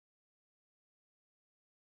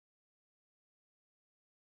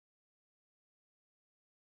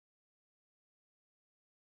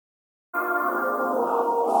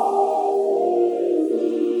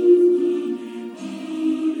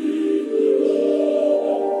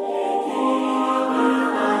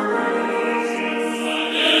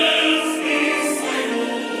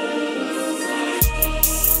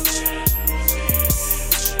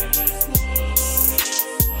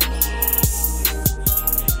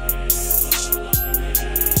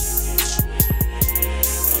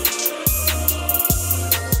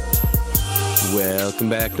Welcome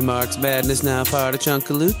back to Mark's Madness, now part of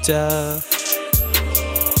Chunkaluta.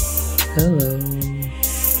 Hello.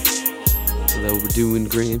 Hello, we're doing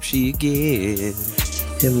Gramsci again.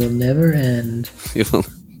 It will never end.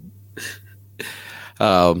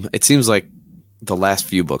 It seems like the last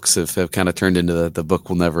few books have kind of turned into the book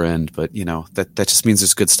will never end, but you know, that just means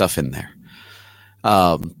there's good stuff in there.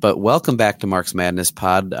 But welcome back to Mark's Madness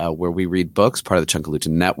pod, where we read books, part of the Chunkaluta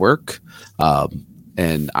Network.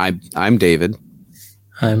 And I'm David.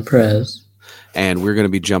 I'm Prez. And we're going to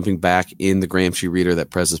be jumping back in the Gramsci reader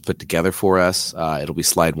that Prez has put together for us. It'll be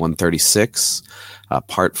slide 136,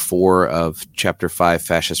 part 4 of chapter 5,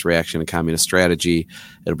 Fascist Reaction and Communist Strategy.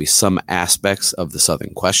 It'll be some aspects of the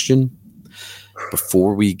Southern Question.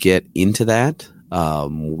 Before we get into that,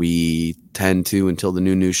 we tend to, until the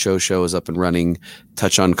new news show is up and running,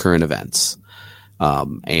 touch on current events.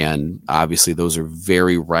 And obviously those are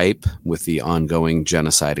very ripe with the ongoing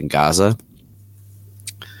genocide in Gaza.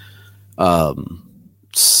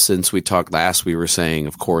 Since we talked last, we were saying,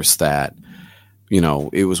 of course, that, you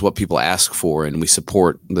know, it was what people ask for, and we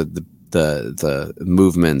support the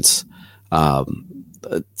movements.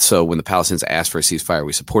 So when the Palestinians asked for a ceasefire,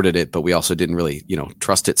 we supported it, but we also didn't really,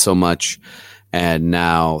 trust it so much. And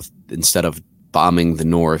now, instead of bombing the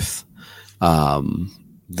north,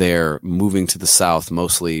 they're moving to the south,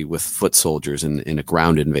 mostly with foot soldiers in a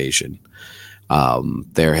ground invasion.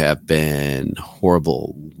 There have been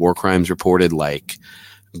horrible war crimes reported, like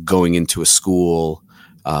going into a school,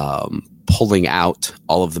 pulling out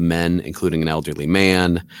all of the men, including an elderly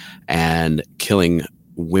man, and killing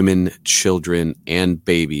women, children, and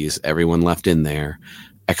babies, everyone left in there,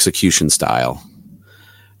 execution style,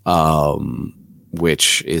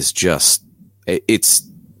 which is just, it's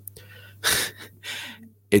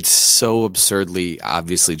so absurdly,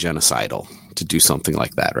 obviously genocidal to do something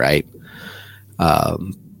like that, right?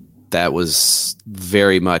 That was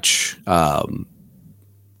very much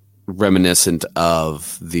reminiscent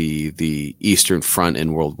of the Eastern Front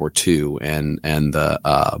in World War II and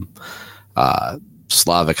the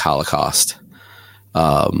Slavic Holocaust.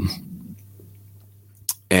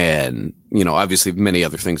 And, obviously many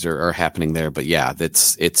other things are happening there, but yeah,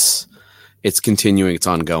 it's continuing, it's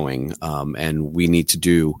ongoing. And we need to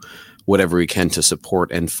do whatever we can to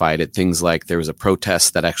support and fight it. Things like there was a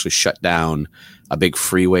protest that actually shut down a big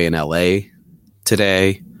freeway in LA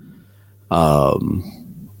today.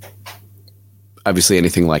 Obviously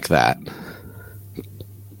anything like that.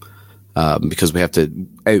 Because we have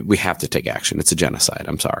to take action. It's a genocide.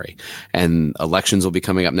 I'm sorry. And elections will be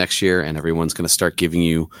coming up next year, and everyone's going to start giving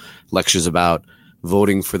you lectures about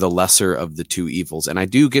voting for the lesser of the two evils. And I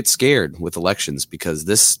do get scared with elections, because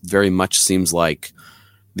this very much seems like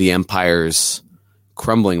the empire's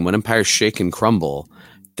crumbling. When empires shake and crumble,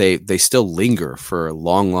 they still linger for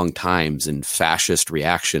long, long times in fascist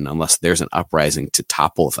reaction, unless there's an uprising to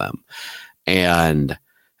topple them. And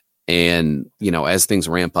as things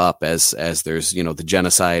ramp up, as there's, the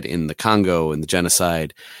genocide in the Congo and the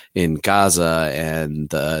genocide in Gaza and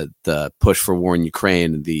the push for war in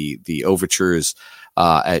Ukraine, the overtures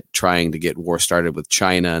at trying to get war started with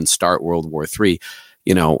China and start World War III,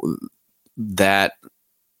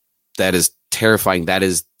 that is terrifying. That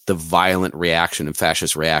is the violent reaction and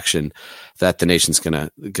fascist reaction that the nation's gonna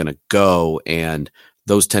go, and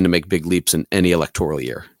those tend to make big leaps in any electoral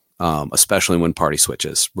year. Especially when party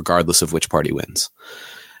switches, regardless of which party wins.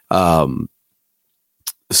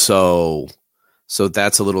 So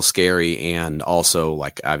that's a little scary, and also,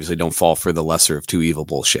 like, obviously don't fall for the lesser of two evil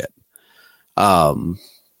bullshit. But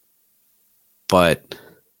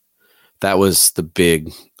that was the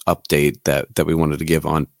big update that we wanted to give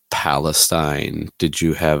on Palestine. Did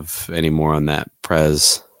you have any more on that,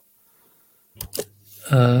 Prez?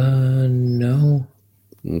 No.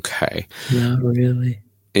 Okay. Not really.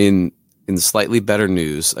 In slightly better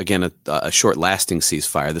news, again, a short-lasting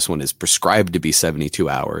ceasefire. This one is prescribed to be 72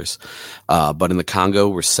 hours. But in the Congo,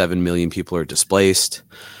 where 7 million people are displaced,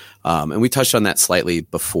 and we touched on that slightly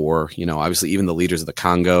before. Obviously, even the leaders of the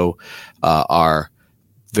Congo are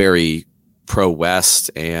very pro-West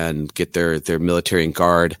and get their military and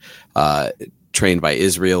guard trained by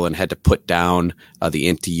Israel, and had to put down the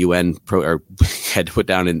anti-UN or had to put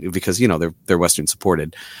down because they're Western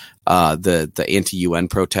supported. the anti-UN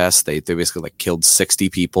protests. They basically like killed 60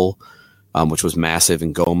 people, which was massive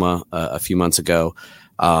in Goma a few months ago.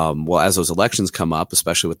 Well, as those elections come up,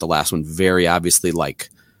 especially with the last one, very obviously like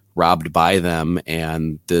robbed by them,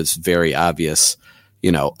 and this very obvious,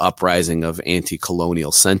 uprising of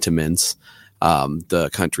anti-colonial sentiments. The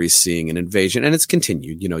country's seeing an invasion, and it's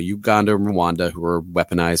continued. Uganda and Rwanda, who are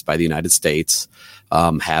weaponized by the United States,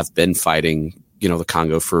 have been fighting, the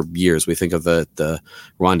Congo for years. We think of the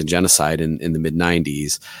Rwandan genocide in the mid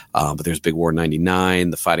 90s, but there's big war in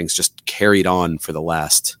 99. The fighting's just carried on for the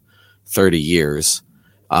last 30 years.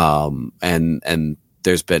 And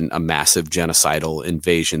there's been a massive genocidal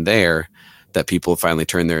invasion there that people finally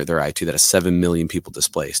turned their eye to, that has 7 million people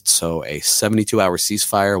displaced. So a 72-hour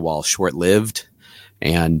ceasefire, while short-lived,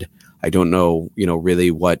 and I don't know,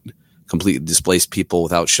 really what completely displaced people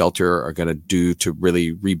without shelter are going to do to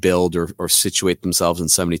really rebuild or situate themselves in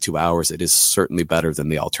 72 hours. It is certainly better than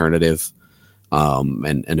the alternative,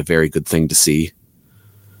 and a very good thing to see.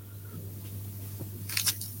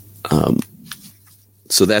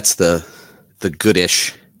 So that's the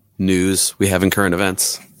goodish news we have in current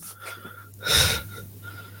events.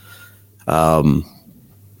 I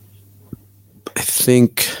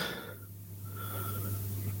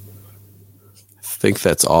think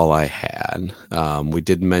that's all I had. We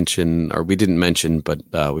didn't mention, but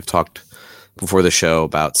we've talked before the show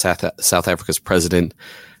about South Africa's president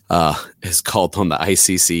has called on the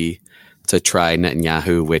ICC to try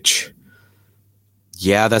Netanyahu, which,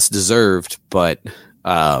 yeah, that's deserved, but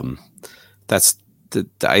that's the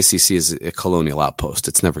ICC is a colonial outpost.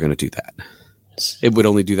 It's never going to do that. It would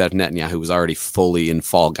only do that if Netanyahu was already fully in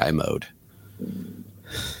Fall Guy mode.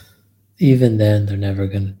 Even then, they're never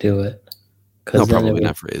going to do it. No, probably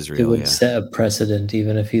not for Israel. It would set a precedent.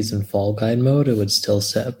 Even if he's in Fall Guy mode, it would still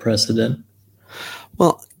set a precedent.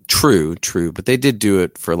 Well, true. But they did do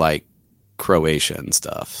it for like Croatia and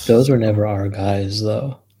stuff. Those were never our guys,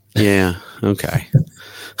 though. Yeah. Okay.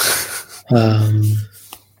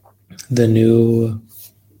 The new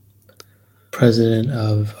president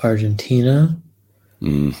of Argentina,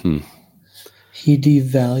 he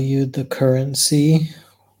devalued the currency,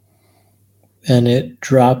 and it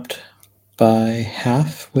dropped by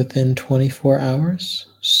half within 24 hours.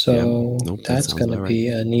 So that's going to be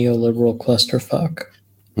a neoliberal clusterfuck.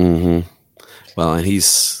 Well, and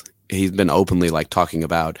he's been openly like talking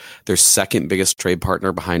about their second biggest trade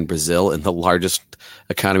partner behind Brazil and the largest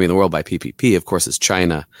economy in the world by PPP, of course, is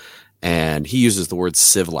China. And he uses the word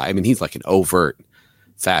civilized. I mean, he's like an overt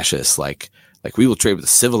fascist. Like we will trade with the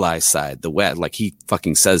civilized side, the West. Like he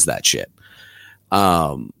fucking says that shit.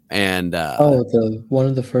 One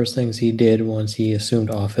of the first things he did once he assumed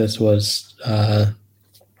office was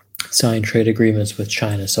sign trade agreements with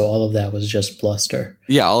China. So all of that was just bluster.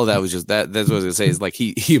 Yeah, all of that was just that. That's what I was gonna say. Is like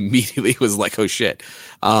he immediately was like, oh shit.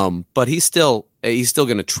 But he's still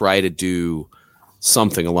going to try to do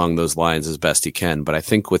something along those lines as best he can. But I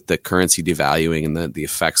think with the currency devaluing and the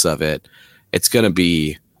effects of it, it's going to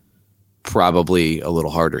be probably a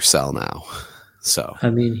little harder sell now. So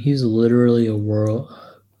I mean, he's literally a world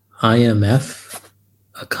IMF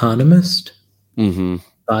economist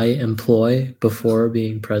by employ before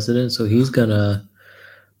being president. So he's going to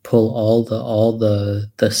pull all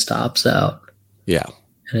the stops out. Yeah.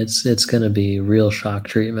 And it's going to be real shock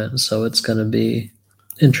treatment. So it's going to be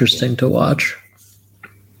interesting to watch.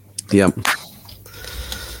 Yep.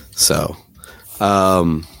 So,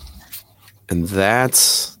 and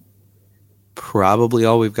that's probably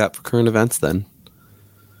all we've got for current events then.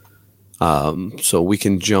 So we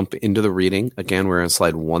can jump into the reading. Again, we're on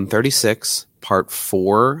slide 136, part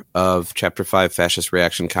 4 of chapter 5, Fascist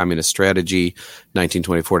Reaction, Communist Strategy,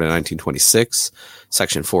 1924 to 1926.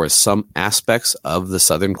 Section 4 is some aspects of the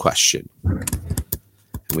Southern Question.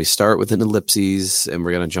 And we start with an ellipses, and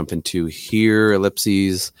we're going to jump into here.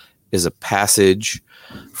 Ellipses is a passage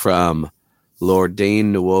from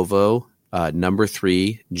L'Ordine Nuovo, number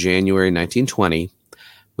 3, January 1920,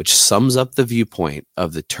 which sums up the viewpoint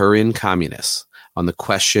of the Turin communists on the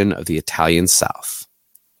question of the Italian South.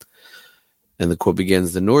 And the quote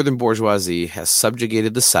begins, "The northern bourgeoisie has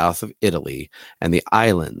subjugated the south of Italy and the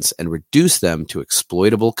islands and reduced them to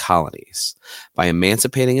exploitable colonies. By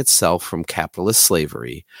emancipating itself from capitalist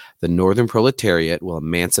slavery, the northern proletariat will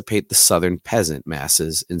emancipate the southern peasant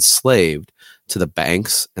masses enslaved to the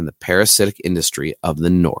banks and the parasitic industry of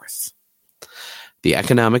the north. The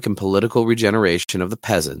economic and political regeneration of the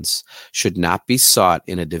peasants should not be sought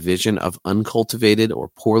in a division of uncultivated or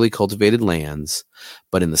poorly cultivated lands,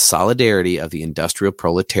 but in the solidarity of the industrial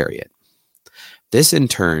proletariat. This, in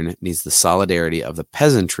turn, needs the solidarity of the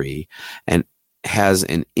peasantry and has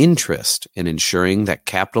an interest in ensuring that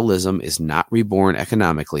capitalism is not reborn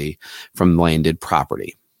economically from landed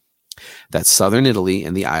property, that southern Italy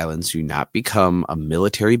and the islands do not become a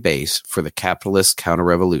military base for the capitalist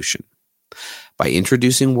counter-revolution. By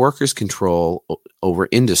introducing workers' control over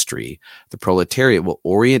industry, the proletariat will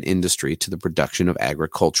orient industry to the production of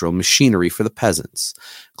agricultural machinery for the peasants,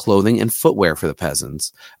 clothing and footwear for the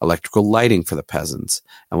peasants, electrical lighting for the peasants,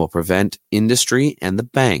 and will prevent industry and the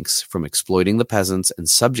banks from exploiting the peasants and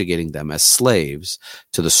subjugating them as slaves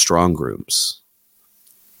to the strong rooms.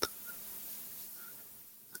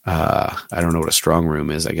 I don't know what a strong room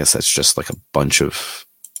is. I guess that's just like a bunch of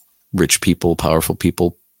rich people, powerful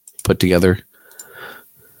people put together.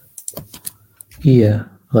 Yeah,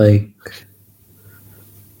 like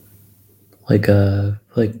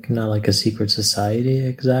not like a secret society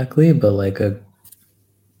exactly, but like a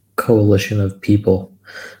coalition of people.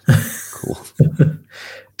 Cool.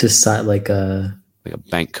 Decide like a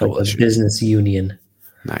bank coalition, like a business union.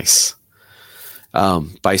 Nice.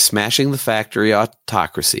 By smashing the factory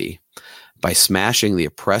autocracy, by smashing the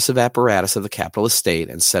oppressive apparatus of the capitalist state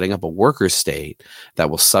and setting up a workers' state that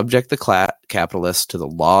will subject the capitalists to the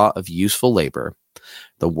law of useful labor,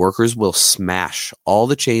 the workers will smash all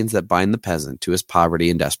the chains that bind the peasant to his poverty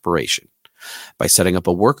and desperation. By setting up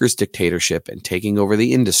a workers' dictatorship and taking over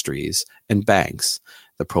the industries and banks,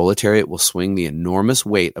 the proletariat will swing the enormous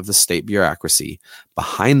weight of the state bureaucracy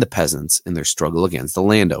behind the peasants in their struggle against the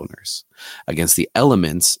landowners, against the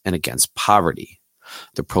elements, and against poverty.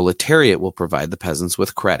 The proletariat will provide the peasants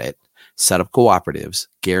with credit, set up cooperatives,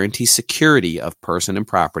 guarantee security of person and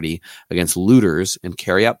property against looters, and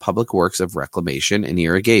carry out public works of reclamation and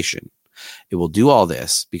irrigation. It will do all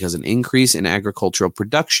this because an increase in agricultural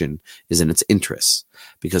production is in its interests,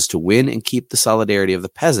 because to win and keep the solidarity of the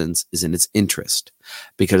peasants is in its interest,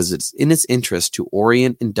 because it's in its interest to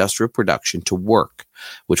orient industrial production to work,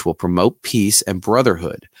 which will promote peace and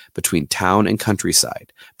brotherhood between town and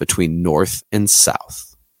countryside, between north and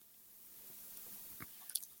south.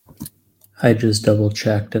 I just double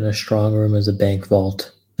checked, and a strong room is a bank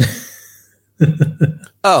vault.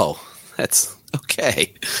 Oh, that's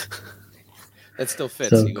okay. That still fits.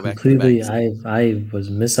 So you go completely, back to I was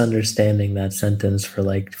misunderstanding that sentence for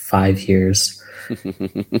like 5 years.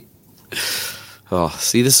 Oh,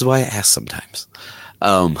 see, this is why I ask sometimes.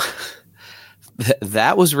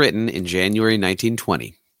 That was written in January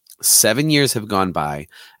 1920. 7 years have gone by,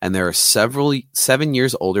 and there are 7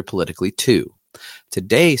 years older politically too.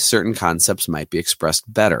 Today, certain concepts might be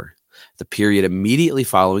expressed better. The period immediately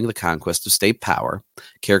following the conquest of state power,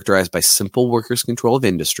 characterized by simple workers' control of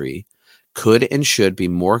industry, could and should be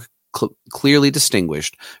more clearly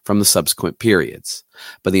distinguished from the subsequent periods.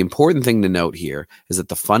 But the important thing to note here is that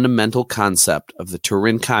the fundamental concept of the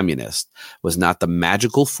Turin communist was not the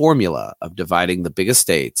magical formula of dividing the big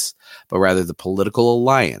estates, but rather the political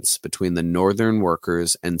alliance between the northern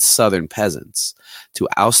workers and southern peasants to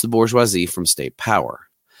oust the bourgeoisie from state power.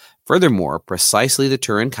 Furthermore, precisely the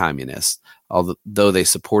Turin communists, although they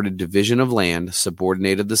supported division of land,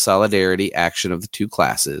 subordinated the solidarity action of the two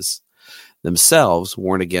classes, themselves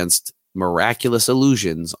warned against miraculous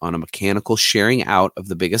illusions on a mechanical sharing out of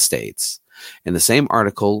the big estates. In the same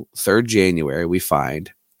article, 3rd January, we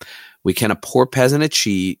find, what can a poor peasant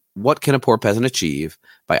achieve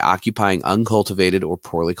by occupying uncultivated or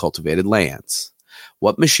poorly cultivated lands?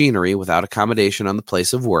 What machinery, without accommodation on the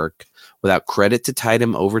place of work, without credit to tide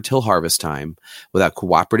him over till harvest time, without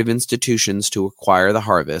cooperative institutions to acquire the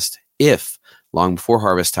harvest, if, long before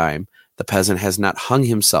harvest time, the peasant has not hung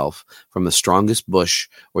himself from the strongest bush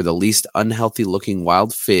or the least unhealthy-looking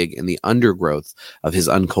wild fig in the undergrowth of his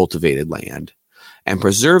uncultivated land, and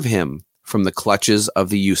preserve him from the clutches of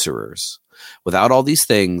the usurers. Without all these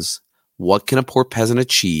things, what can a poor peasant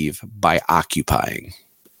achieve by occupying?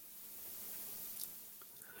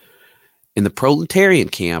 In the proletarian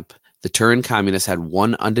camp, the Turin communists had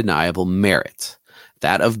one undeniable merit,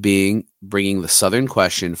 that of bringing the Southern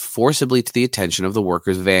question forcibly to the attention of the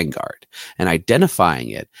workers' vanguard and identifying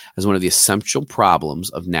it as one of the essential problems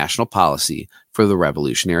of national policy for the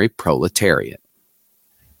revolutionary proletariat.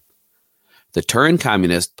 The Turin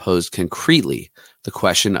communists posed concretely the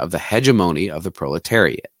question of the hegemony of the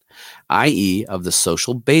proletariat, i.e., of the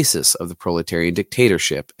social basis of the proletarian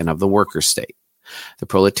dictatorship and of the worker state. The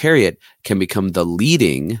proletariat can become the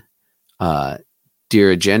leading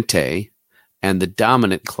dirigente and the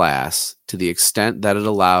dominant class to the extent that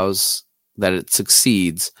it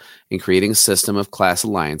succeeds in creating a system of class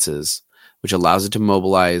alliances which allows it to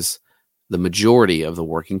mobilize the majority of the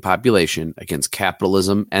working population against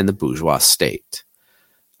capitalism and the bourgeois state.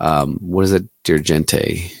 What is a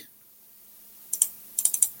dirigente?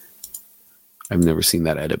 I've never seen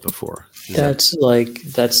that edit before. That's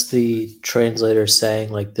the translator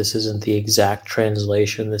saying, like, this isn't the exact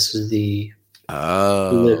translation. This is the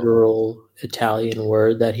literal Italian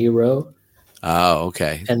word that he wrote. Oh,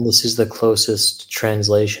 okay. And this is the closest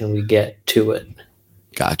translation we get to it.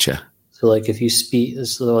 Gotcha. So, like, if you speak,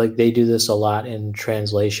 so like they do this a lot in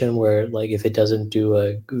translation, where like if it doesn't do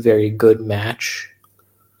a very good match,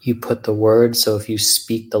 you put the word. So if you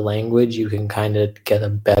speak the language, you can kind of get a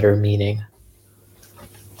better meaning.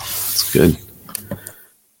 That's good.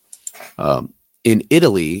 In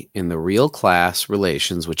Italy, in the real class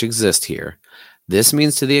relations which exist here, this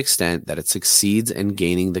means to the extent that it succeeds in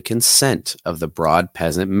gaining the consent of the broad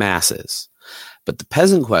peasant masses. But the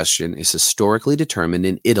peasant question is historically determined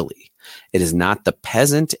in Italy. It is not the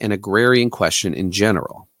peasant and agrarian question in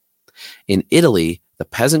general. In Italy, the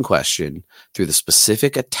peasant question, through the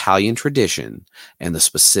specific Italian tradition and the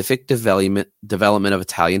specific development of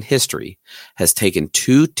Italian history, has taken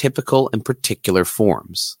two typical and particular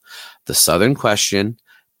forms: the Southern question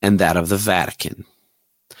and that of the Vatican.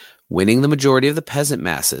 Winning the majority of the peasant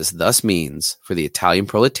masses thus means, for the Italian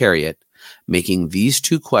proletariat, making these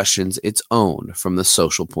two questions its own from the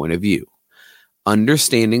social point of view,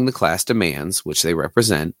 understanding the class demands which they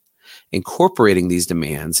represent, incorporating these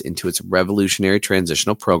demands into its revolutionary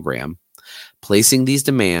transitional program, placing these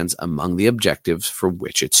demands among the objectives for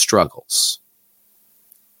which it struggles.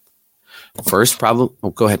 First problem.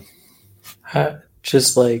 Oh, go ahead.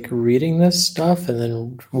 Just like reading this stuff, and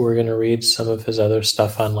then we're going to read some of his other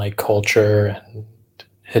stuff on like culture and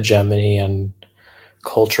hegemony and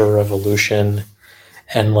culture revolution,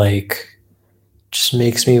 and like just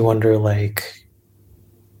makes me wonder, like,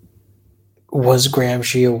 was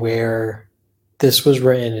Gramsci aware? This was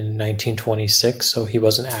written in 1926, so he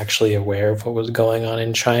wasn't actually aware of what was going on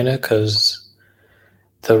in China because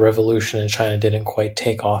the revolution in China didn't quite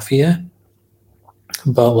take off yet.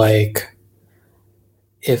 But like,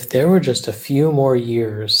 if there were just a few more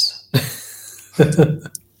years,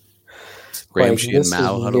 Gramsci and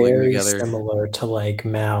Mao huddling together. Very similar to like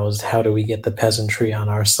Mao's "How do we get the peasantry on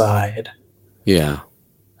our side?" Yeah.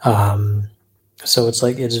 So it's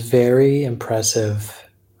like, it's very impressive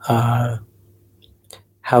how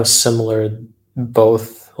similar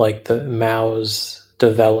both like the Mao's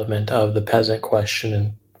development of the peasant question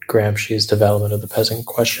and Gramsci's development of the peasant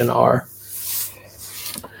question are.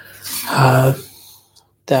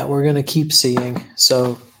 That we're going to keep seeing.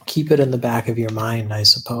 So keep it in the back of your mind, I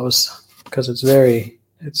suppose, because it's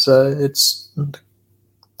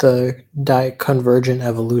the convergent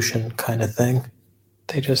evolution kind of thing.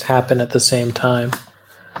 They just happen at the same time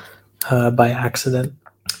by accident.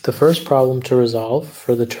 The first problem to resolve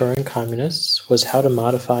for the Turin communists was how to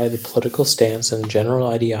modify the political stance and general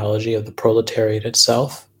ideology of the proletariat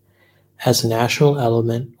itself as a national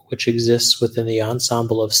element which exists within the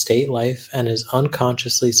ensemble of state life and is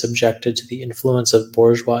unconsciously subjected to the influence of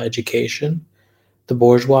bourgeois education, the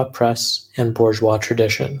bourgeois press, and bourgeois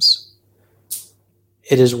traditions.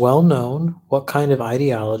 It is well known what kind of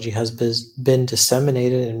ideology has been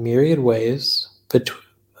disseminated in myriad ways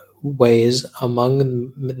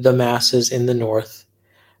among the masses in the North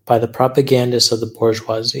by the propagandists of the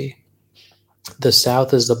bourgeoisie. The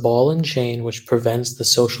South is the ball and chain which prevents the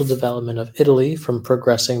social development of Italy from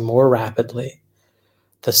progressing more rapidly.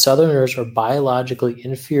 The Southerners are biologically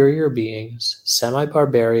inferior beings,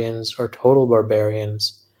 semi-barbarians or total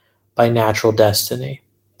barbarians by natural destiny.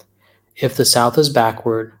 If the South is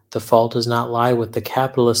backward, the fault does not lie with the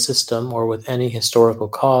capitalist system or with any historical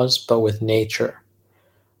cause, but with nature,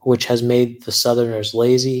 which has made the Southerners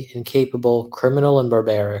lazy, incapable, criminal, and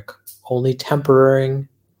barbaric, only tempering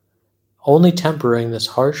this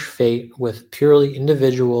harsh fate with purely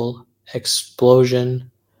individual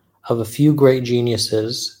explosion of a few great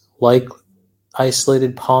geniuses, like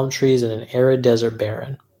isolated palm trees in an arid desert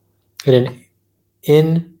barren. In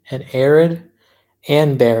an arid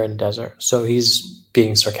and barren desert. So he's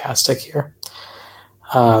being sarcastic here.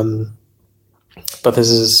 But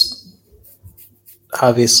this is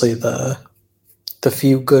obviously the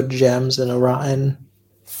few good gems in a rotten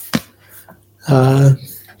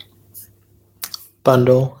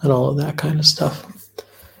bundle and all of that kind of stuff.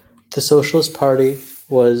 The Socialist Party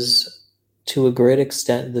was, to a great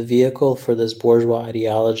extent, the vehicle for this bourgeois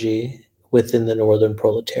ideology within the northern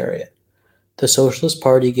proletariat. The Socialist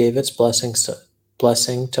Party gave its blessing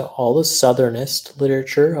to all the Southernist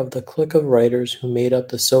literature of the clique of writers who made up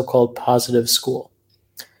the so-called positive school.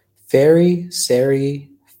 Ferri,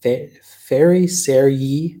 Sergi,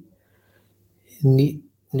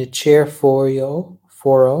 Niceforio,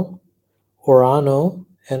 Orano,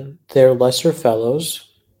 and their lesser fellows,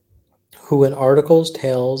 who in articles,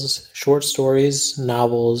 tales, short stories,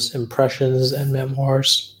 novels, impressions, and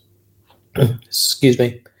memoirs,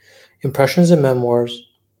 impressions and memoirs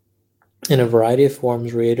in a variety of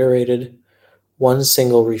forms reiterated one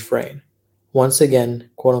single refrain. Once again,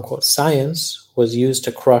 quote-unquote, science was used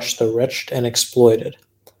to crush the wretched and exploited.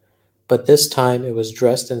 But this time it was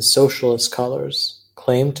dressed in socialist colors,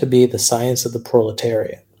 claimed to be the science of the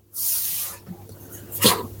proletariat.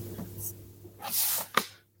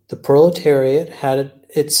 The proletariat had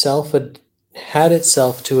itself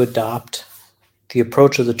to adopt the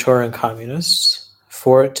approach of the Turin communists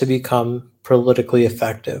for it to become politically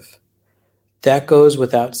effective. That goes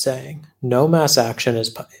without saying. No mass action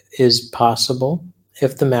is possible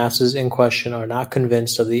if the masses in question are not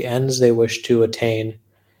convinced of the ends they wish to attain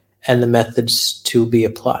and the methods to be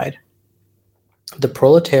applied. The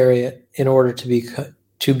proletariat, in order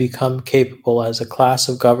to become capable as a class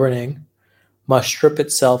of governing, must strip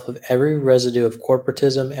itself of every residue of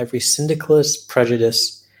corporatism, every syndicalist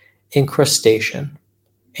prejudice, incrustation.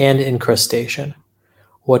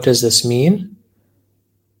 What does this mean?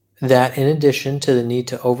 That in addition to the need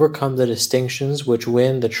to overcome the distinctions which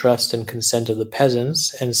win the trust and consent of the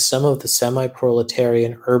peasants and some of the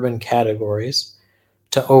semi-proletarian urban categories,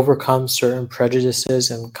 to overcome certain prejudices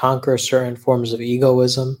and conquer certain forms of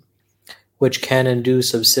egoism, which can and do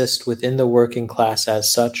subsist within the working class as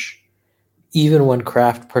such, even when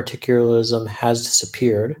craft particularism has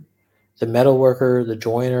disappeared, the metalworker, the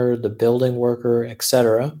joiner, the building worker,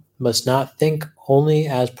 etc., must not think only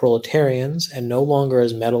as proletarians and no longer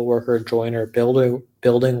as metalworker, joiner,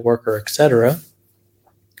 building worker, etc.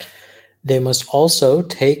 They must also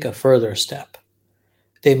take a further step.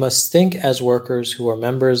 They must think as workers who are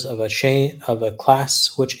members of a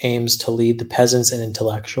class which aims to lead the peasants and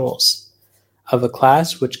intellectuals, of a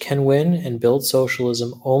class which can win and build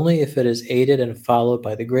socialism only if it is aided and followed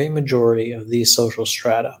by the great majority of these social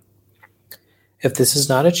strata. If this is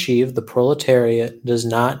not achieved, the proletariat does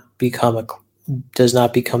not become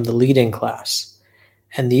the leading class,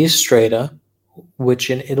 and these strata,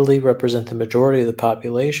 which in Italy represent the majority of the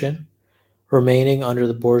population, remaining under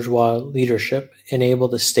the bourgeois leadership, enable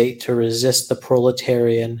the state to resist the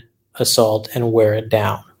proletarian assault and wear it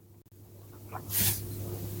down.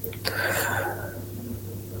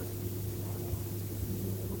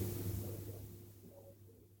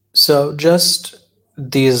 So just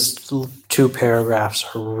these two paragraphs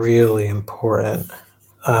are really important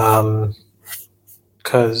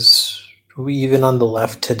because even on the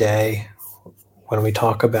left today, when we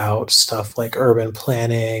talk about stuff like urban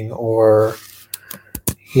planning or,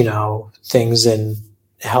 things in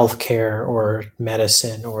healthcare or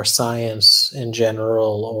medicine or science in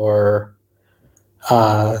general or,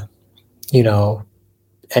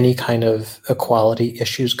 any kind of equality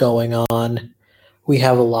issues going on, we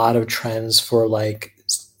have a lot of trends for like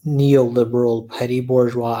neoliberal petty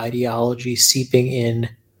bourgeois ideology seeping in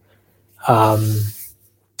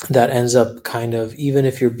that ends up kind of, even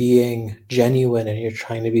if you're being genuine and you're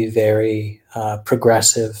trying to be very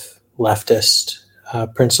progressive, leftist,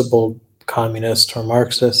 principled communist or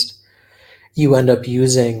Marxist, you end up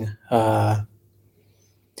using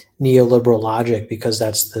neoliberal logic because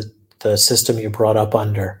that's the system you're brought up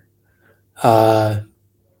under. So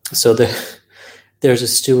there's a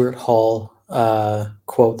Stuart Hall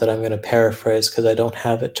quote that I'm going to paraphrase because I don't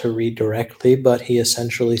have it to read directly, but he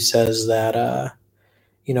essentially says that,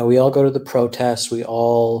 we all go to the protest, we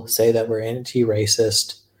all say that we're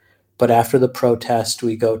anti-racist, but after the protest,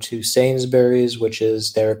 we go to Sainsbury's, which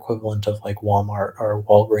is their equivalent of like Walmart or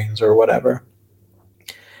Walgreens or whatever.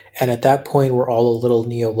 And at that point, we're all a little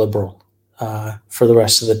neoliberal for the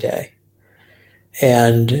rest of the day.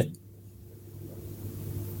 And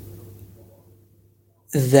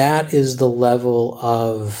that is the level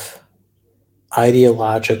of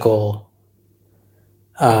ideological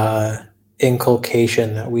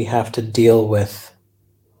inculcation that we have to deal with,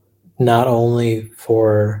 not only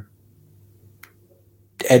for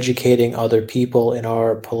educating other people in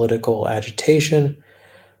our political agitation,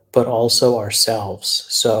 but also ourselves.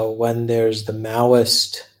 So when there's the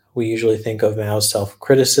Maoist, we usually think of Mao's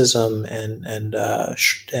self-criticism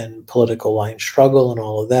and political line struggle and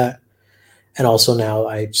all of that. And also now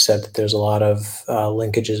I said that there's a lot of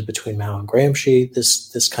linkages between Mao and Gramsci,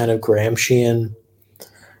 this kind of Gramscian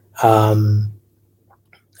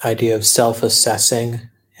idea of self-assessing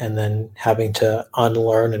and then having to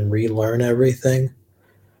unlearn and relearn everything.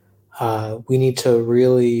 We need to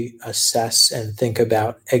really assess and think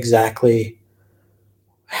about exactly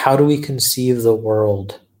how do we conceive the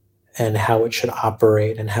world and how it should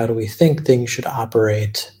operate and how do we think things should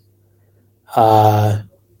operate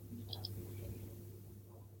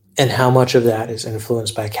and how much of that is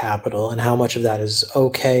influenced by capital, and how much of that is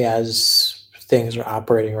okay as things are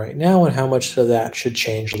operating right now, and how much of that should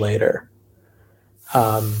change later.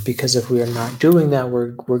 Because if we are not doing that,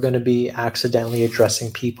 we're going to be accidentally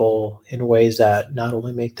addressing people in ways that not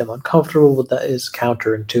only make them uncomfortable, but that is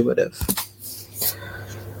counterintuitive.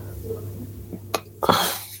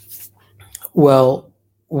 Well,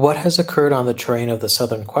 what has occurred on the terrain of the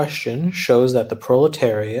Southern question shows that the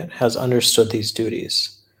proletariat has understood these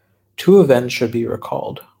duties. Two events should be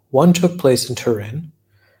recalled. One took place in Turin.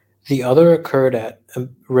 The other occurred at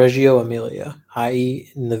Reggio Emilia,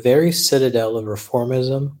 i.e., in the very citadel of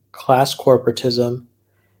reformism, class corporatism,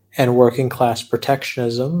 and working class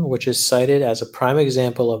protectionism, which is cited as a prime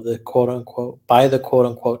example of the quote-unquote by the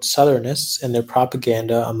quote-unquote Southernists in their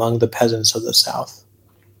propaganda among the peasants of the South.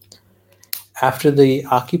 After the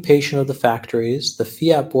occupation of the factories, the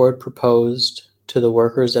Fiat Board proposed to the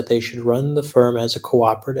workers that they should run the firm as a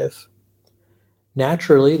cooperative.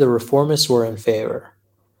 Naturally, the reformists were in favor.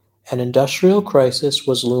 An industrial crisis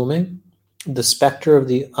was looming. The specter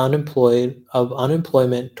of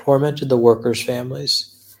unemployment tormented the workers'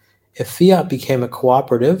 families. If Fiat became a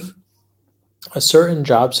cooperative, a certain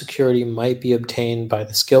job security might be obtained by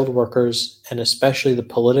the skilled workers, and especially the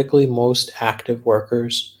politically most active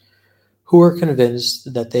workers, who were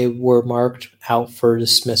convinced that they were marked out for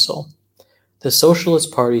dismissal. The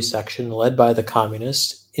Socialist Party section, led by the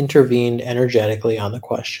Communists, intervened energetically on the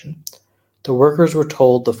question. The workers were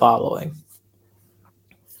told the following,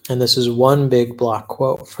 and this is one big block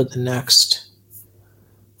quote for the next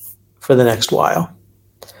while.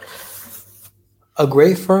 A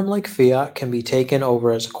great firm like Fiat can be taken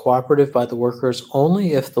over as a cooperative by the workers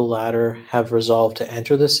only if the latter have resolved to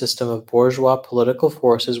enter the system of bourgeois political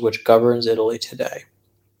forces which governs Italy today.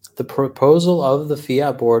 The proposal of the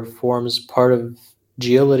Fiat Board forms part of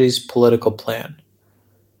Giolitti's political plan.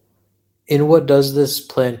 In what does this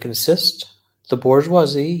plan consist? The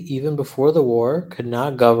bourgeoisie, even before the war, could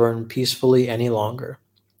not govern peacefully any longer.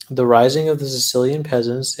 The rising of the Sicilian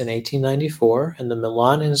peasants in 1894 and the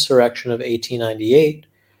Milan insurrection of 1898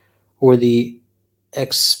 were the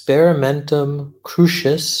experimentum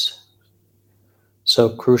crucis,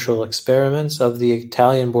 so crucial experiments of the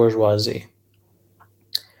Italian bourgeoisie.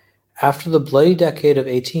 After the bloody decade of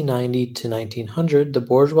 1890 to 1900, the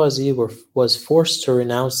bourgeoisie was forced to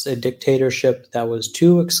renounce a dictatorship that was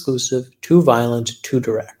too exclusive, too violent, too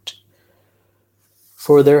direct.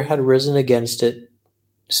 For there had risen against it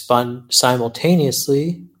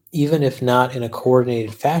simultaneously, even if not in a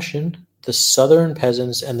coordinated fashion, the southern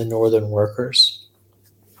peasants and the northern workers.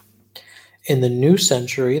 In the new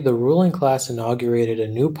century, the ruling class inaugurated a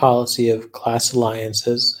new policy of class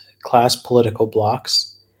alliances, class political blocs,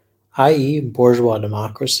 i.e., bourgeois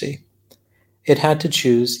democracy. It had to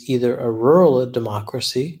choose either a rural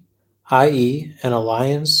democracy, i.e., an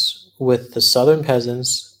alliance with the southern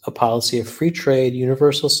peasants, a policy of free trade,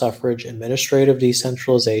 universal suffrage, administrative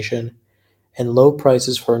decentralization, and low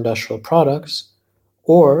prices for industrial products,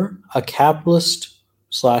 or a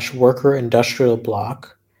capitalist/worker industrial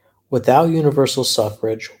bloc without universal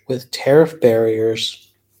suffrage, with tariff barriers,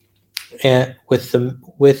 and with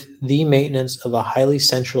the maintenance of a highly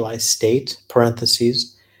centralized state,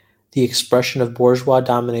 parentheses, the expression of bourgeois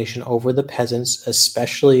domination over the peasants,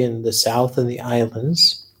 especially in the South and the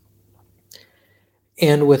islands,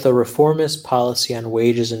 and with a reformist policy on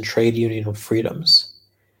wages and trade union freedoms.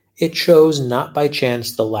 It chose not by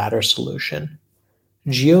chance the latter solution.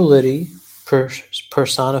 Giolitti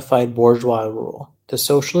personified bourgeois rule. The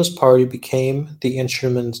Socialist Party became the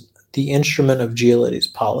instrument of Giolitti's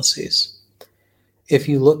policies. If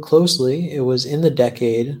you look closely, it was in the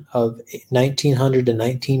decade of 1900 to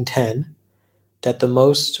 1910 that the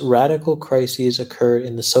most radical crises occurred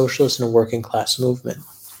in the socialist and working class movement.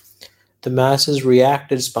 The masses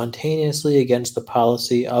reacted spontaneously against the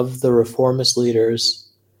policy of the reformist leaders.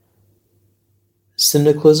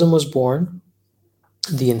 Syndicalism was born,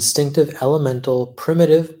 the instinctive, elemental,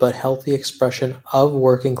 primitive, but healthy expression of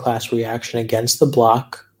working class reaction against the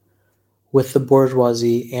bloc with the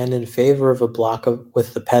bourgeoisie and in favor of a bloc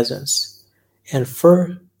with the peasants, and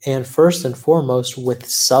first and foremost with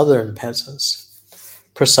southern peasants.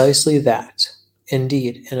 Precisely that.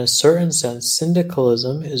 Indeed, in a certain sense,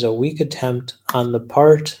 syndicalism is a weak attempt on the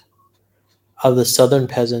part of the southern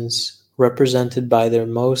peasants, represented by their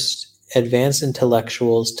most advanced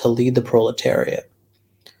intellectuals, to lead the proletariat.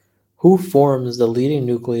 Who forms the leading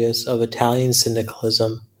nucleus of Italian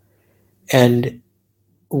syndicalism, and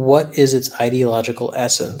what is its ideological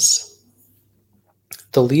essence?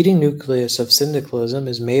 The leading nucleus of syndicalism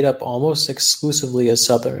is made up almost exclusively of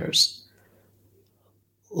Southerners.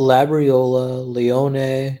 Labriola,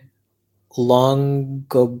 Leone,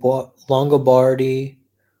 Longobardi,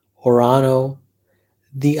 Orano.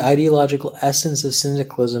 The ideological essence of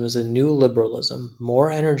syndicalism is a new liberalism,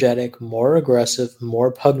 more energetic, more aggressive,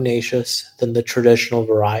 more pugnacious than the traditional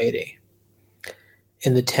variety.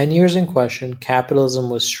 In the 10 years in question, capitalism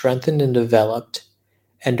was strengthened and developed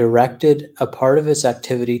and directed a part of its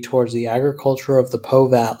activity towards the agriculture of the Po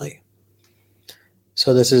Valley.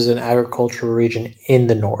 So this is an agricultural region in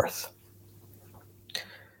the north.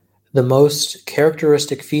 The most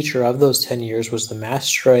characteristic feature of those 10 years was the mass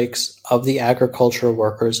strikes of the agricultural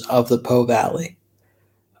workers of the Po Valley.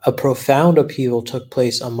 A profound upheaval took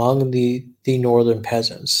place among the northern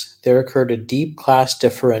peasants. There occurred a deep class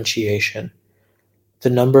differentiation. The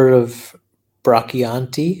number of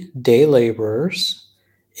braccianti, day laborers,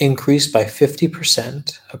 increased by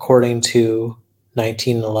 50%, according to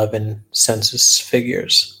 1911 census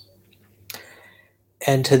figures.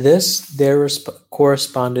 And to this, there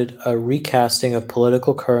corresponded a recasting of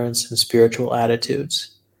political currents and spiritual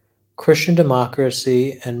attitudes. Christian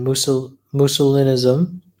democracy and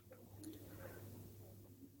Mussolinism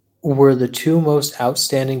were the two most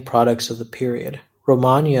outstanding products of the period.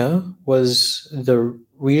 Romagna was the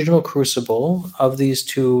regional crucible of these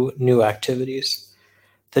two new activities.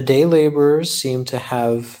 The day laborers seem to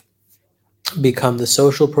have become the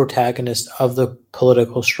social protagonist of the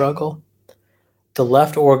political struggle. The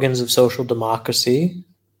left organs of social democracy,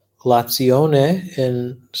 l'azione,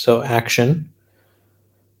 action,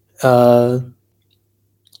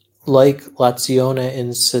 like l'azione in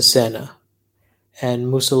Cesena, and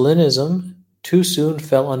Mussolinism too soon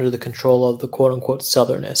fell under the control of the quote-unquote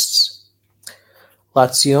Southernists.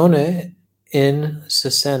 L'azione in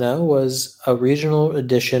Cesena was a regional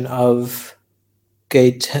edition of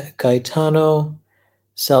Gaetano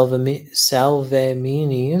Salvemini's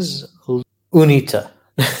Unita,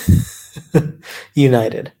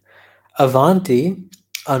 United. Avanti,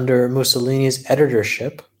 under Mussolini's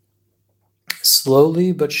editorship,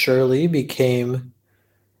 slowly but surely became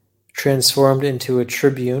transformed into a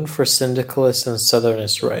tribune for syndicalist and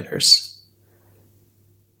Southernist writers.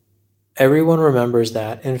 Everyone remembers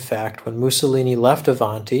that, in fact, when Mussolini left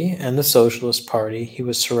Avanti and the Socialist Party, he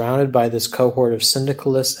was surrounded by this cohort of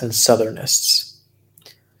syndicalists and Southernists.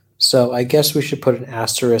 So I guess we should put an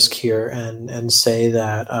asterisk here and say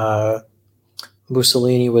that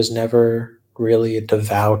Mussolini was never really a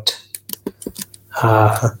devout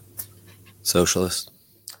socialist.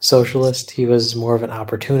 He was more of an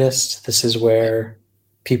opportunist. This is where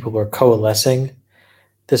people were coalescing.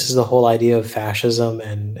 This is the whole idea of fascism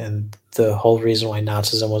and the whole reason why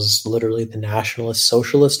Nazism was literally the Nationalist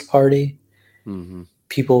Socialist Party. Mm-hmm.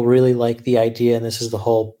 People really like the idea, and this is the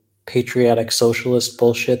whole patriotic socialist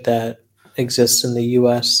bullshit that exists in the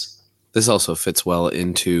U.S. This also fits well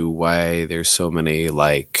into why there's so many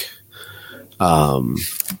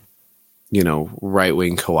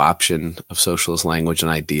right-wing co-option of socialist language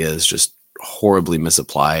and ideas, just horribly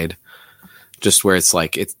misapplied. Just where it's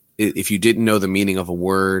like, if you didn't know the meaning of a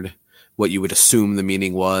word, what you would assume the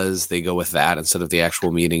meaning was, they go with that instead of the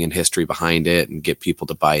actual meaning and history behind it and get people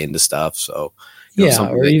to buy into stuff. So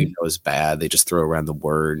something that you know is bad, they just throw around the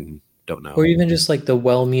word and don't know. Or even just like the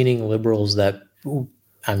well-meaning liberals that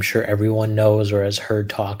I'm sure everyone knows or has heard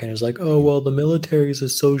talk and is like, oh, well, the military is a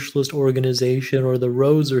socialist organization or the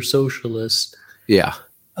roads are socialist. Yeah.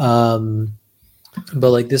 But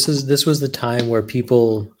like this was the time where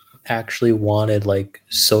people actually wanted like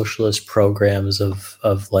socialist programs of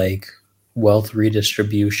like wealth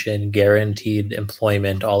redistribution, guaranteed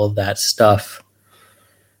employment, all of that stuff.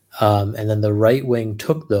 And then the right wing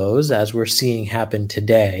took those, as we're seeing happen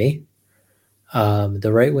today.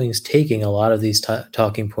 The right wing's taking a lot of these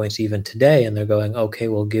talking points even today, and they're going, okay,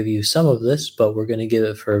 we'll give you some of this, but we're going to give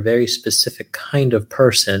it for a very specific kind of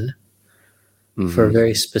person, for a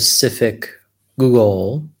very specific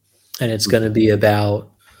goal, and it's going to be about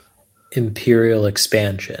imperial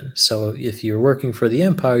expansion. So if you're working for the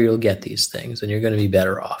empire, you'll get these things, and you're going to be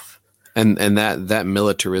better off. And that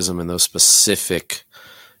militarism and those specific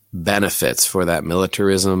benefits for that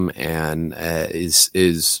militarism and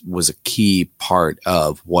was a key part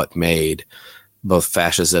of what made both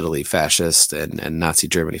fascist Italy fascist and Nazi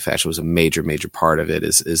Germany fascist. Was a major part of it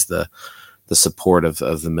is the support of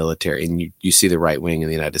the military. And you see the right wing in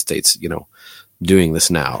the United States, doing this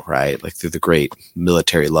now, right? Like through the great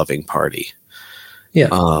military loving party. Yeah.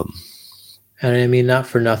 And I mean, not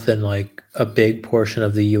for nothing, like a big portion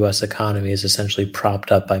of the US economy is essentially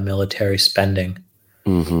propped up by military spending.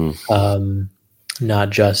 Mm-hmm.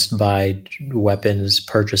 not just by weapons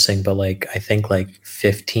purchasing, but like I think like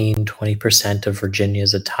 15-20% of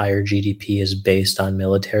Virginia's entire GDP is based on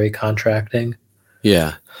military contracting.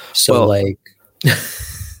 Yeah. So like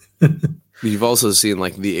you've also seen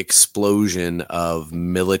like the explosion of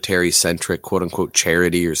military-centric quote unquote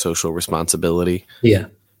charity or social responsibility. Yeah.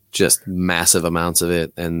 Just massive amounts of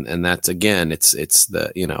it. And that's, again, it's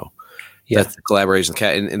the, that's the collaboration.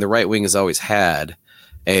 And the right wing has always had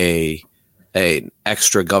a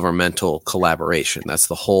extra governmental collaboration. That's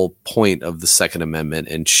the whole point of the Second Amendment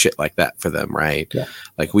and shit like that for them, right? Yeah.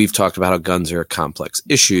 Like we've talked about how guns are a complex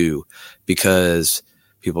issue because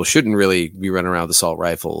people shouldn't really be running around with assault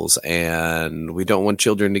rifles, and we don't want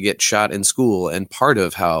children to get shot in school. And part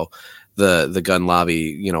of how the gun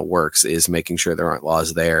lobby, works is making sure there aren't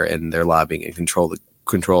laws there, and they're lobbying and control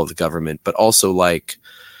of the government. But also, like,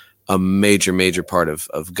 a major part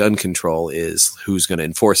of gun control is who's going to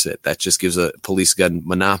enforce it. That just gives a police gun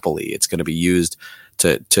monopoly. It's going to be used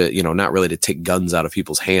to not really to take guns out of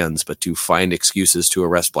people's hands, but to find excuses to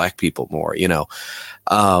arrest black people more,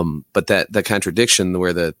 But that contradiction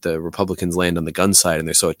where the Republicans land on the gun side and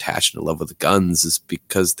they're so attached and in love with the guns is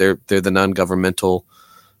because they're the non-governmental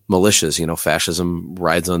militias. Fascism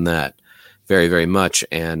rides on that very, very much.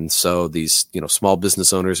 And so these, small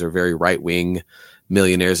business owners are very right-wing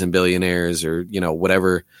millionaires and billionaires, or,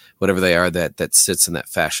 whatever they are that sits in that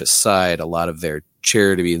fascist side. A lot of their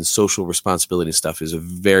charity and social responsibility stuff is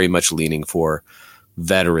very much leaning for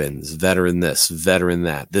veterans, veteran this, veteran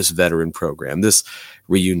that, this veteran program, this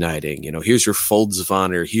reuniting, here's your folds of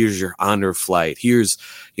honor, here's your honor flight, here's,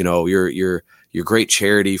 your great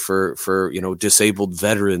charity for disabled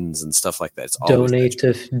veterans and stuff like that. It's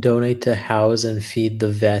donate to house and feed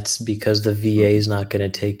the vets because the VA is not going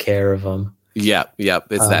to take care of them. Yep.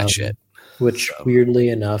 It's that shit. Which weirdly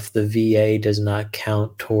enough, the VA does not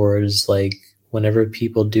count towards, like, whenever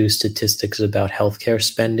people do statistics about healthcare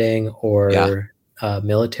spending or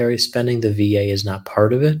military spending, the VA is not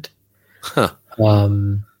part of it. Huh.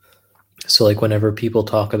 So like whenever people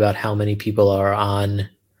talk about how many people are on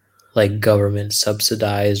like government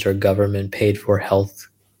subsidized or government paid for health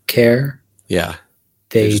care,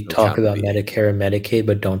 they talk about Medicare and Medicaid,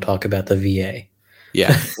 but don't talk about the VA.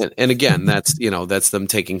 Yeah. And again, that's, that's them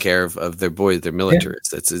taking care of their boys, their military.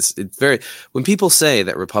 Yeah. It's very, when people say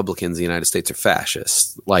that Republicans in the United States are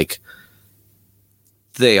fascists, like,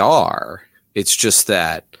 they are, it's just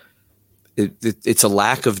that it's a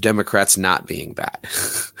lack of Democrats not being that,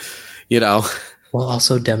 Well,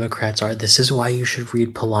 also Democrats are. This is why you should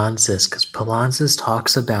read Polancis, because Polancis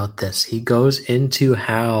talks about this. He goes into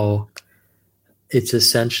how it's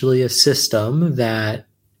essentially a system that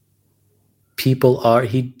people are.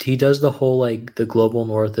 He does the whole, like, the global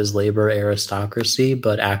north is labor aristocracy,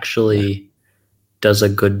 but actually does a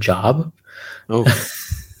good job. Oh,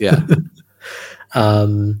 yeah.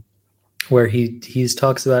 Where he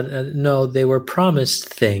talks about no, they were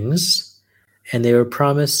promised things. And they were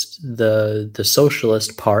promised the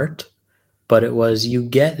socialist part, but it was, you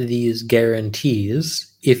get these guarantees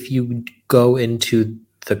if you go into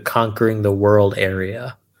the conquering the world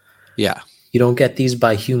area. Yeah. You don't get these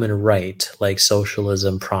by human right, like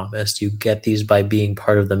socialism promised. You get these by being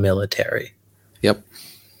part of the military. Yep.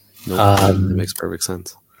 That makes perfect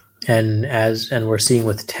sense. And we're seeing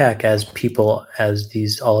with tech,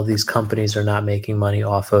 all of these companies are not making money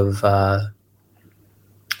off of,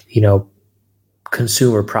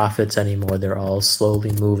 consumer profits anymore. They're all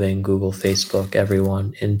slowly moving, Google, Facebook,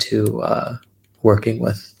 everyone, into working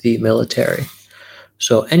with the military.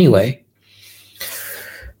 So anyway,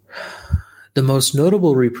 the most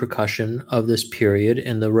notable repercussion of this period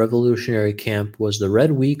in the revolutionary camp was the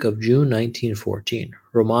Red Week of June 1914.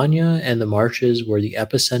 Romagna and the marches were the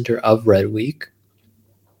epicenter of Red Week.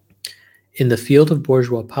 In the field of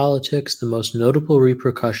bourgeois politics, the most notable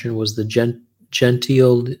repercussion was the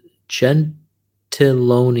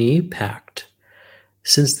Gentiloni Pact.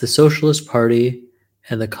 Since the Socialist Party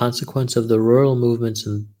and the consequence of the rural movements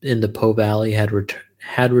in the Po Valley had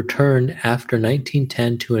returned after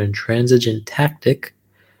 1910 to an intransigent tactic,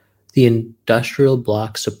 the industrial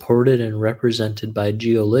bloc supported and represented by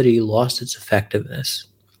Giolitti lost its effectiveness.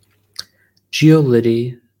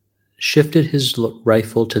 Giolitti shifted his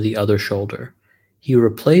rifle to the other shoulder. He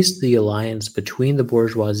replaced the alliance between the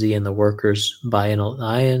bourgeoisie and the workers by an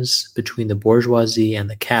alliance between the bourgeoisie and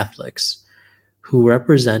the Catholics, who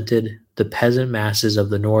represented the peasant masses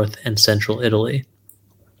of the north and central Italy.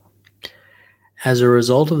 As a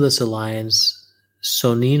result of this alliance,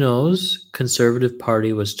 Sonnino's Conservative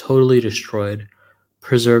Party was totally destroyed,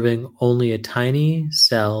 preserving only a tiny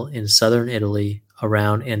cell in southern Italy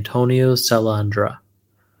around Antonio Salandra.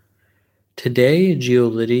 Today,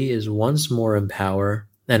 Giolitti is once more in power,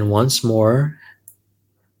 and once more,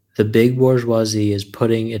 the big bourgeoisie is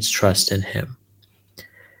putting its trust in him.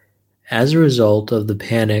 As a result of the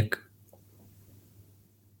panic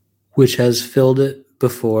which has filled it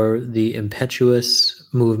before the impetuous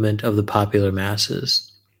movement of the popular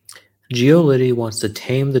masses, Giolitti wants to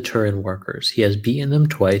tame the Turin workers. He has beaten them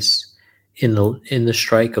twice in the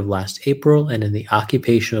strike of last April and in the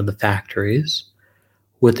occupation of the factories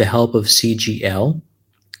with the help of CGL,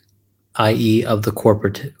 i.e. of the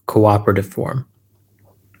cooperative form.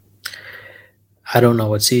 I don't know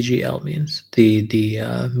what CGL means.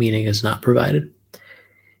 The meaning is not provided.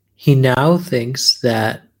 He now thinks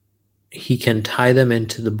that he can tie them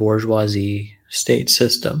into the bourgeoisie state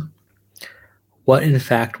system. What in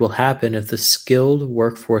fact will happen if the skilled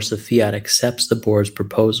workforce of Fiat accepts the board's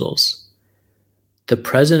proposals? The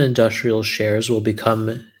present industrial shares will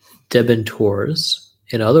become debentures.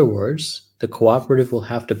 In other words, the cooperative will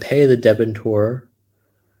have to pay the debenture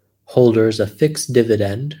holders a fixed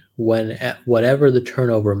dividend whatever the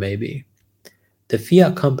turnover may be. The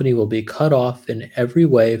Fiat company will be cut off in every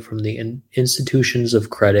way from the institutions of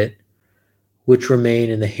credit which remain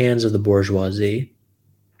in the hands of the bourgeoisie,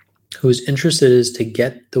 whose interest it is to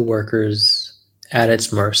get the workers at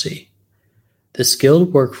its mercy. The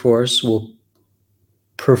skilled workforce will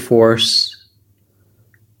perforce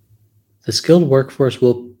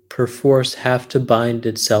have to bind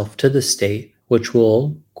itself to the state, which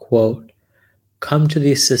will, quote, come to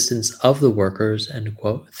the assistance of the workers, end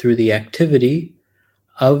quote, through the activity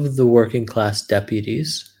of the working class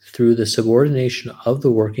deputies, through the subordination of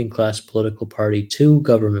the working class political party to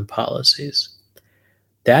government policies.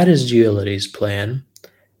 That is Giolitti's plan,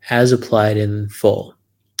 as applied in full.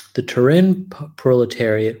 The Turin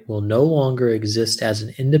proletariat will no longer exist as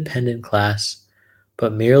an independent class,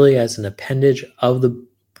 but merely as an appendage of the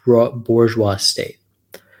bourgeois state.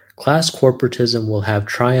 Class corporatism will have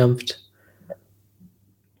triumphed,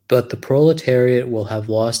 but the proletariat will have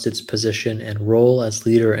lost its position and role as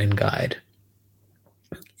leader and guide.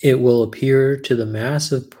 It will appear to the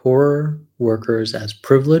mass of poor workers as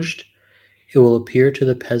privileged. It will appear to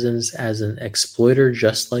the peasants as an exploiter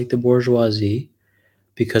just like the bourgeoisie,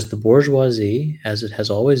 because the bourgeoisie, as it has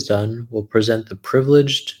always done, will present the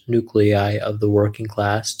privileged nuclei of the working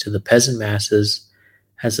class to the peasant masses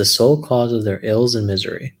as the sole cause of their ills and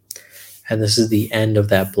misery. And this is the end of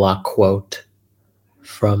that block quote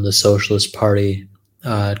from the Socialist Party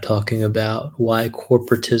talking about why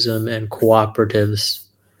corporatism and cooperatives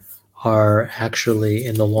are actually,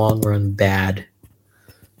 in the long run, bad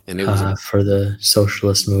and it was for the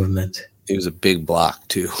socialist movement. It was a big block,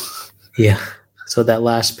 too. Yeah. So that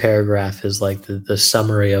last paragraph is like the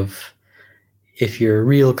summary of, if you're a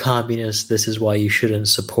real communist, this is why you shouldn't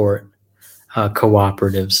support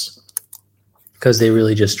cooperatives, because they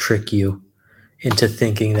really just trick you into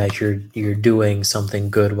thinking that you're doing something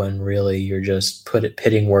good when really you're just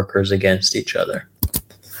pitting workers against each other.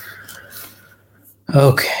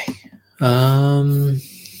 Okay.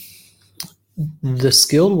 The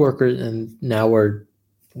skilled workers, and now we're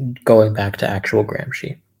going back to actual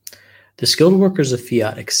Gramsci. The skilled workers of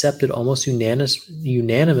Fiat accepted almost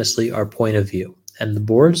unanimously our point of view, and the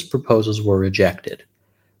board's proposals were rejected.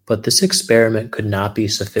 But this experiment could not be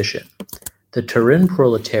sufficient. The Turin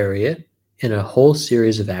proletariat, in a whole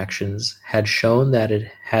series of actions, had shown that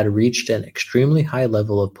it had reached an extremely high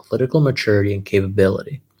level of political maturity and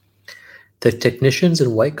capability. The technicians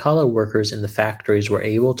and white-collar workers in the factories were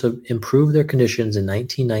able to improve their conditions in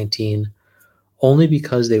 1919 only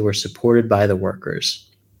because they were supported by the workers.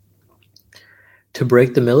 To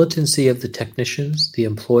break the militancy of the technicians, the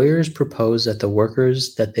employers proposed to the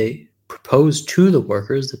workers that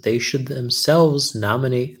they should themselves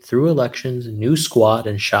nominate through elections new squad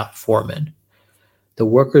and shop foremen. The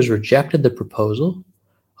workers rejected the proposal,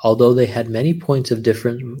 although they had many points of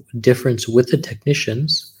difference with the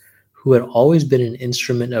technicians, who had always been an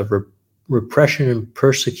instrument of repression and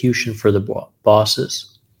persecution for the bosses.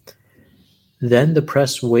 Then the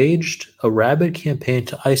press waged a rabid campaign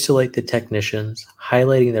to isolate the technicians,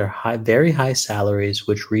 highlighting their very high salaries,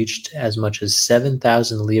 which reached as much as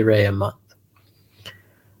 7,000 lire a month.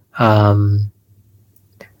 I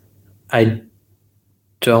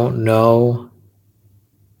don't know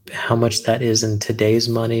how much that is in today's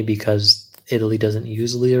money, because Italy doesn't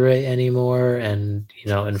use lire anymore, and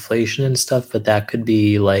inflation and stuff, but that could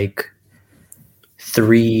be like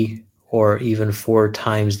 3 or even 4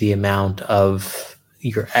 times the amount of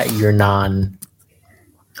your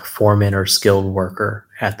non-foreman or skilled worker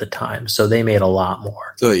at the time. So they made a lot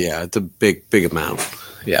more. So yeah, it's a big amount.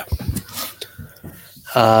 Yeah.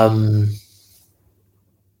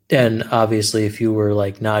 And obviously, if you were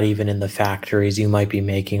like not even in the factories, you might be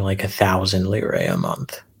making like 1,000 lire a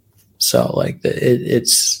month. So like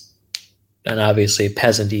it's, and obviously a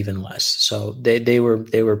peasant even less. So they were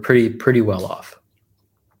pretty well off.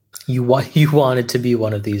 You wanted to be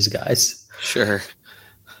one of these guys. Sure.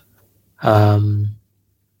 The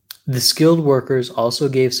skilled workers also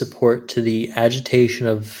gave support to the agitation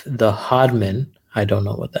of the hodmen. I don't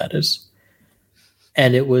know what that is.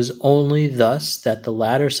 And it was only thus that the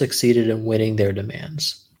latter succeeded in winning their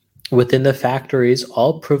demands. Within the factories,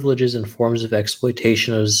 all privileges and forms of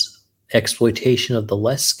exploitation of the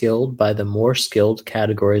less skilled by the more skilled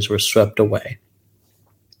categories were swept away.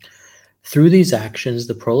 Through these actions,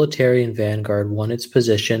 the proletarian vanguard won its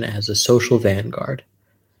position as a social vanguard.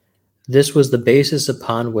 This was the basis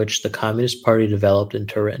upon which the Communist Party developed in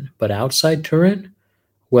Turin. But outside Turin,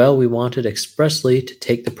 well, we wanted expressly to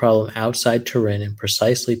take the problem outside Turin and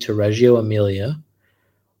precisely to Reggio Emilia,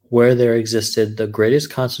 where there existed the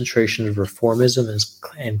greatest concentration of reformism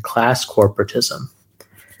and class corporatism.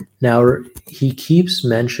 Now, he keeps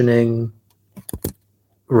mentioning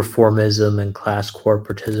reformism and class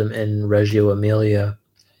corporatism in Reggio Emilia,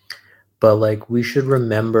 but like we should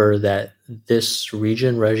remember that this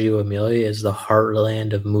region, Reggio Emilia, is the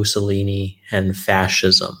heartland of Mussolini and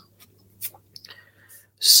fascism.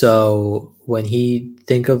 So when he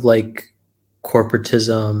think of like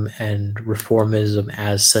corporatism and reformism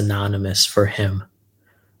as synonymous for him,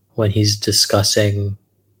 when he's discussing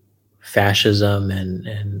fascism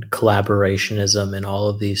and collaborationism and all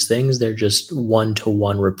of these things, they're just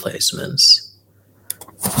one-to-one replacements.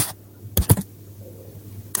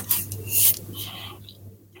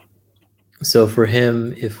 So for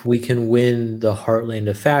him, if we can win the heartland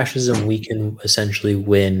of fascism, we can essentially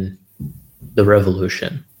win the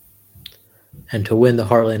revolution. And to win the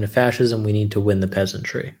heartland of fascism, we need to win the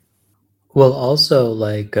peasantry. Well, also,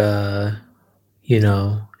 like, if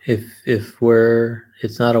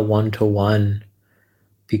it's not a one-to-one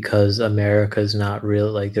because America's not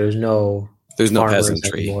real, like, there's no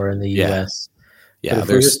peasantry anymore in the U.S. Yeah, but if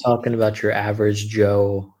we're just talking about your average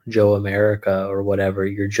Joe America or whatever,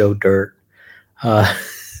 your Joe Dirt,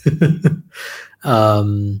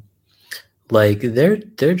 like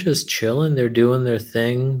they're just chilling, they're doing their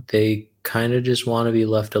thing, they kind of just want to be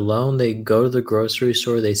left alone. They go to the grocery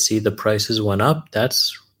store, they see the prices went up.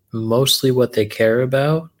 That's mostly what they care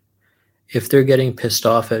about. If they're getting pissed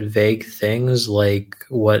off at vague things like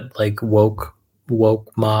what, like woke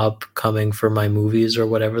mob coming for my movies or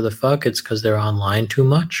whatever the fuck, it's because they're online too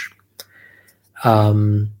much.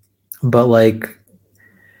 But like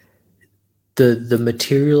the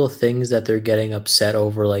material things that they're getting upset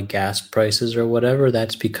over, like gas prices or whatever,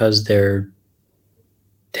 that's because they're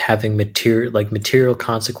having material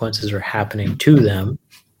consequences are happening to them.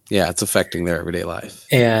 Yeah, it's affecting their everyday life.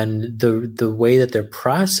 And the way that they're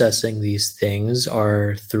processing these things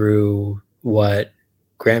are through what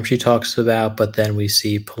Gramsci talks about, but then we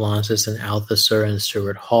see Poulantzas and Althusser and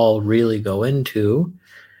Stuart Hall really go into,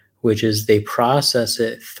 which is they process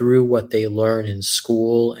it through what they learn in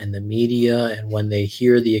school and the media, and when they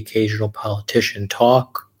hear the occasional politician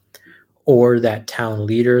talk, or that town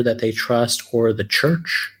leader that they trust, or the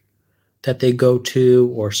church that they go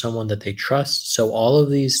to, or someone that they trust. So all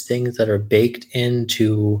of these things that are baked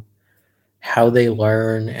into how they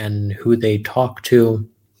learn and who they talk to,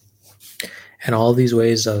 and all these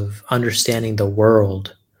ways of understanding the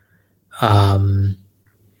world.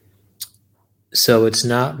 So it's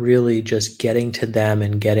not really just getting to them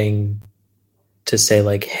and getting to say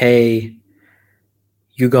like, hey,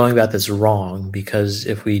 you're going about this wrong. Because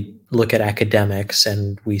if we look at academics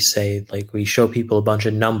and we say, like, we show people a bunch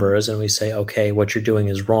of numbers and we say, okay, what you're doing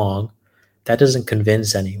is wrong, that doesn't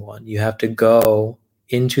convince anyone. You have to go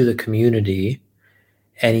into the community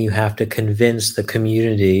and you have to convince the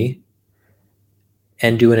community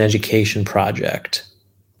and do an education project.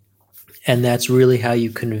 And that's really how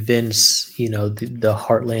you convince, the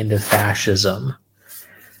heartland of fascism.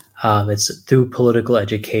 It's through political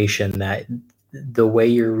education that the way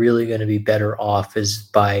you're really going to be better off is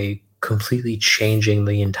by completely changing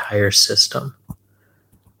the entire system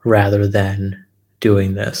rather than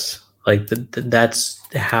doing this. Like that's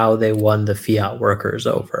how they won the fiat workers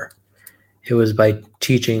over. It was by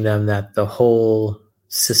teaching them that the whole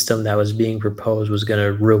system that was being proposed was going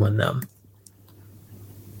to ruin them.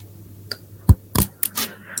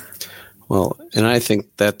 Well, and I think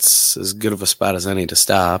that's as good of a spot as any to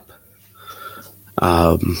stop.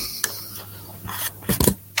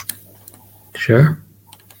 Sure.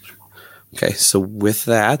 Okay, so with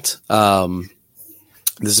that,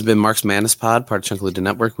 This has been Mark's Madness Pod, part of Chunkaluta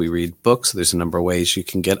Network. We read books. There's a number of ways you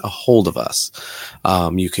can get a hold of us.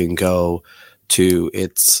 You can go to,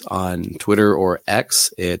 it's on Twitter or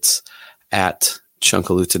X. It's at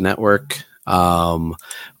Chunkaluta Network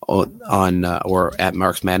or at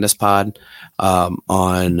Mark's Madness Pod.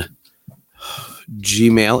 On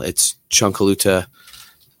Gmail, it's Chunkaluta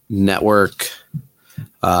Network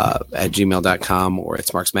at gmail.com, or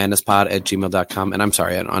it's Mark's Madness Pod at gmail.com. And I'm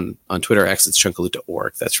sorry, on Twitter X, it's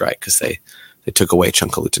Chunkaluta.org. That's right, because they took away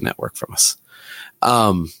Chunkaluta Network from us.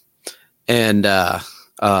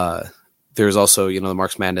 There's also, the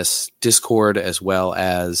Mark's Madness Discord, as well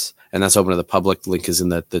as, and that's open to the public. The link is in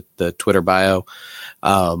the Twitter bio.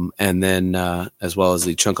 And then as well as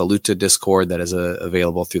the Chunkaluta Discord that is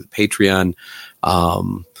available through the Patreon.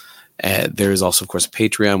 There is also, of course,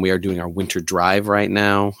 Patreon. We are doing our winter drive right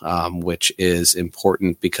now, which is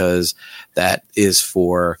important because that is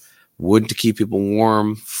for wood to keep people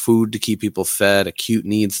warm, food to keep people fed, acute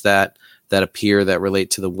needs that appear that relate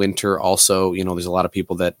to the winter. Also, there's a lot of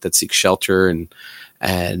people that seek shelter and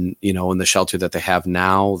in the shelter that they have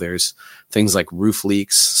now, there's things like roof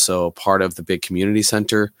leaks. So part of the big community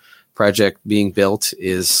center project being built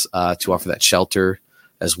is to offer that shelter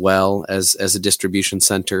as well as a distribution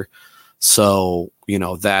center. So,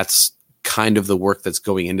 that's kind of the work that's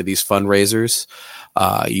going into these fundraisers.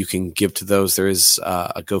 You can give to those. There is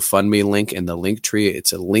a GoFundMe link in the link tree.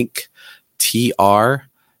 It's a link tr.ee/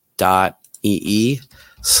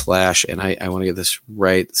 and I want to get this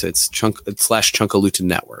right. So it's /Chunkaluta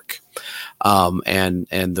Network.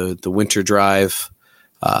 And the winter drive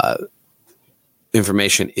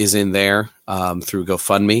information is in there through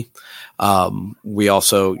GoFundMe. We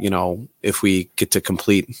also, if we get to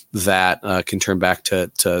complete that, can turn back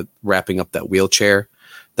to wrapping up that wheelchair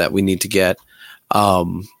that we need to get,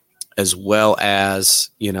 as well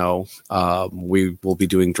as, we will be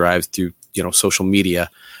doing drives through, social media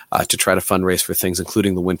to try to fundraise for things,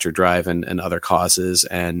 including the winter drive and other causes.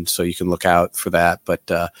 And so you can look out for that. But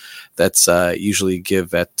that's usually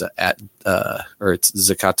give or it's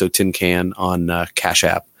Zakato Tin Can on Cash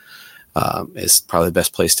App. Is probably the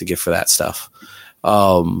best place to give for that stuff.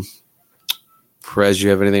 Perez, you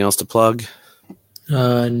have anything else to plug?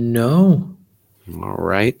 No. All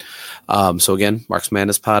right. So again, Mark's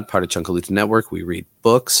Madness Pod, part of Chunkaluta Network. We read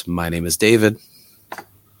books. My name is David.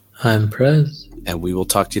 I'm Prez. And we will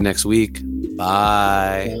talk to you next week.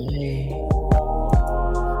 Bye. Bye.